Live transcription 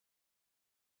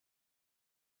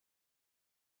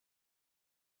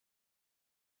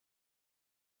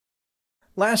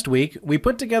Last week, we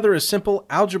put together a simple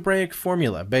algebraic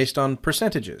formula based on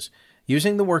percentages,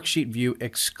 using the worksheet view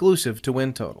exclusive to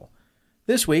WinTotal.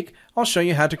 This week, I'll show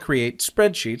you how to create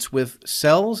spreadsheets with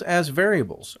cells as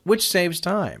variables, which saves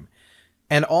time,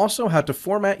 and also how to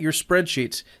format your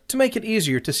spreadsheets to make it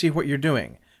easier to see what you're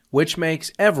doing, which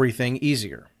makes everything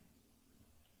easier.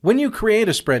 When you create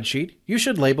a spreadsheet, you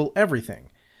should label everything.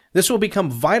 This will become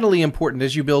vitally important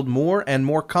as you build more and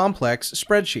more complex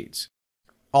spreadsheets.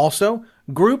 Also,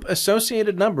 group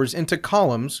associated numbers into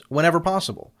columns whenever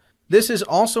possible. This is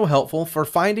also helpful for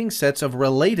finding sets of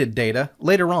related data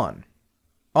later on.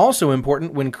 Also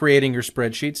important when creating your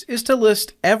spreadsheets is to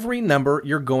list every number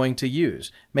you're going to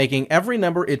use, making every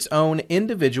number its own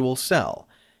individual cell.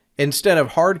 Instead of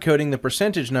hard-coding the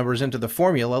percentage numbers into the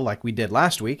formula like we did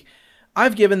last week,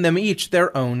 I've given them each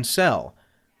their own cell.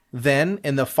 Then,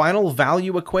 in the final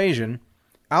value equation,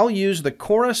 I'll use the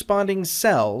corresponding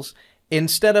cells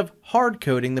instead of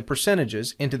hard-coding the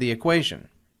percentages into the equation.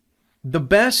 The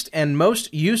best and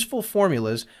most useful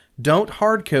formulas don't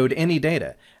hard-code any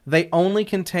data. They only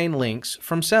contain links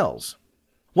from cells.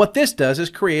 What this does is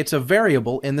creates a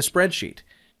variable in the spreadsheet.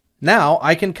 Now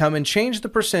I can come and change the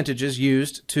percentages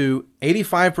used to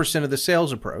 85% of the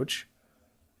sales approach,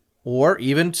 or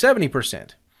even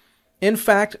 70%. In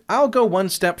fact, I'll go one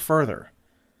step further.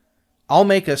 I'll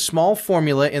make a small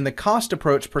formula in the cost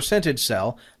approach percentage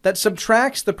cell that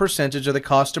subtracts the percentage of the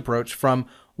cost approach from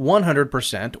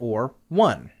 100% or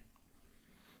 1.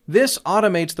 This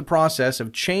automates the process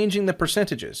of changing the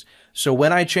percentages, so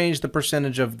when I change the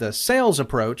percentage of the sales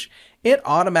approach, it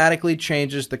automatically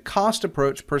changes the cost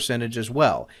approach percentage as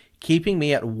well, keeping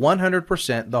me at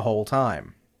 100% the whole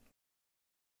time.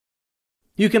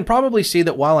 You can probably see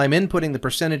that while I'm inputting the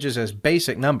percentages as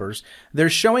basic numbers, they're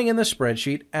showing in the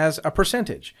spreadsheet as a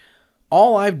percentage.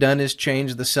 All I've done is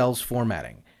change the cells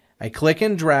formatting. I click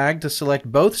and drag to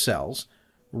select both cells,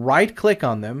 right-click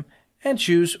on them, and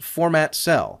choose Format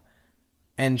Cell,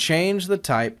 and change the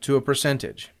type to a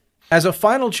percentage. As a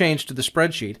final change to the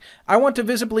spreadsheet, I want to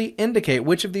visibly indicate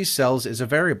which of these cells is a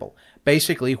variable.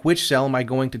 Basically, which cell am I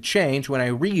going to change when I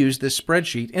reuse this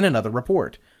spreadsheet in another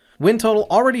report. WinTotal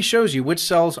already shows you which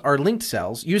cells are linked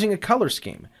cells using a color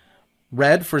scheme.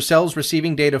 Red for cells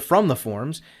receiving data from the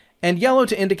forms, and yellow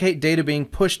to indicate data being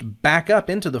pushed back up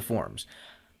into the forms.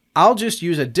 I'll just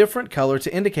use a different color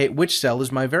to indicate which cell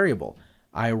is my variable.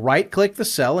 I right-click the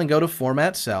cell and go to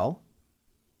Format Cell,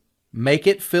 make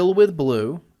it fill with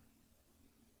blue,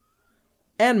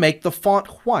 and make the font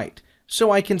white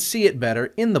so I can see it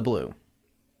better in the blue.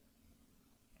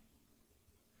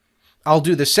 I'll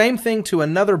do the same thing to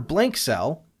another blank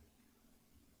cell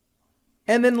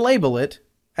and then label it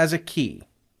as a key.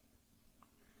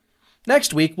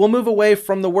 Next week, we'll move away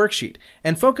from the worksheet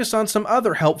and focus on some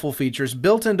other helpful features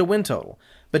built into WinTotal.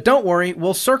 But don't worry,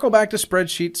 we'll circle back to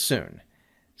spreadsheets soon.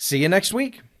 See you next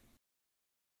week.